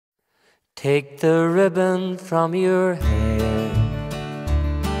Take the ribbon from your hair,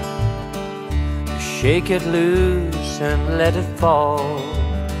 shake it loose and let it fall,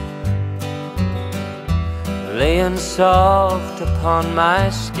 laying soft upon my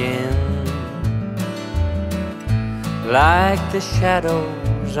skin, like the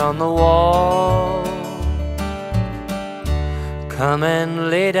shadows on the wall. Come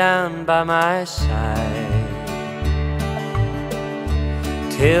and lay down by my side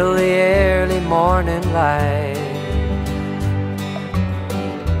till the early morning light.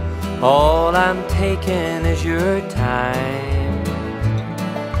 All I'm taking is your time.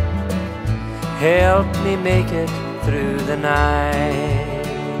 Help me make it through the night.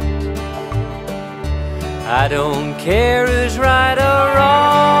 I don't care who's right or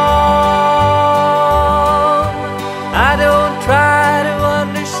wrong. I don't try to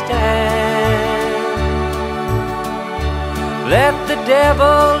understand. Let the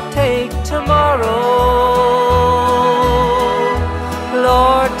devil take tomorrow.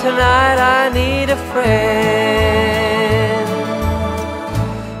 Lord, tonight I need a friend.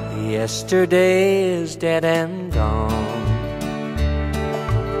 Yesterday is dead and gone,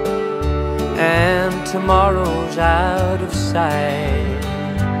 and tomorrow's out of sight.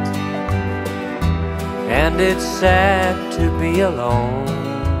 And it's sad to be alone.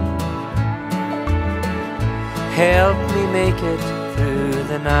 Help me make it through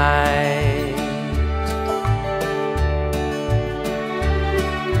the night.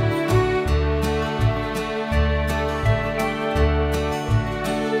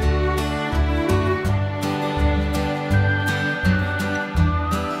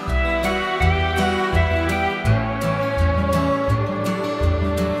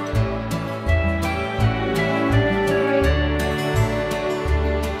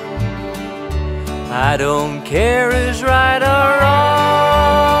 I don't care who's right or wrong.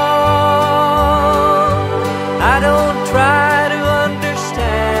 I don't try to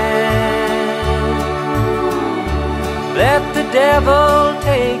understand. Let the devil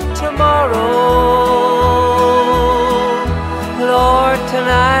take tomorrow. Lord,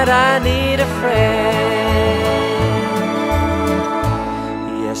 tonight I need a friend.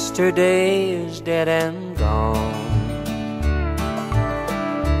 Yesterday is dead and gone,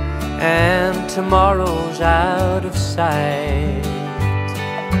 and tomorrow's out of sight.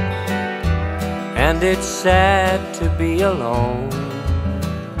 And it's sad to be alone.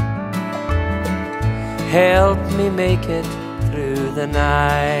 Help me make it through the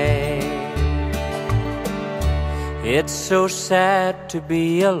night. It's so sad to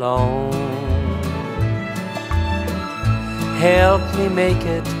be alone. Help me make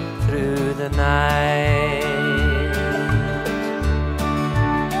it through the night.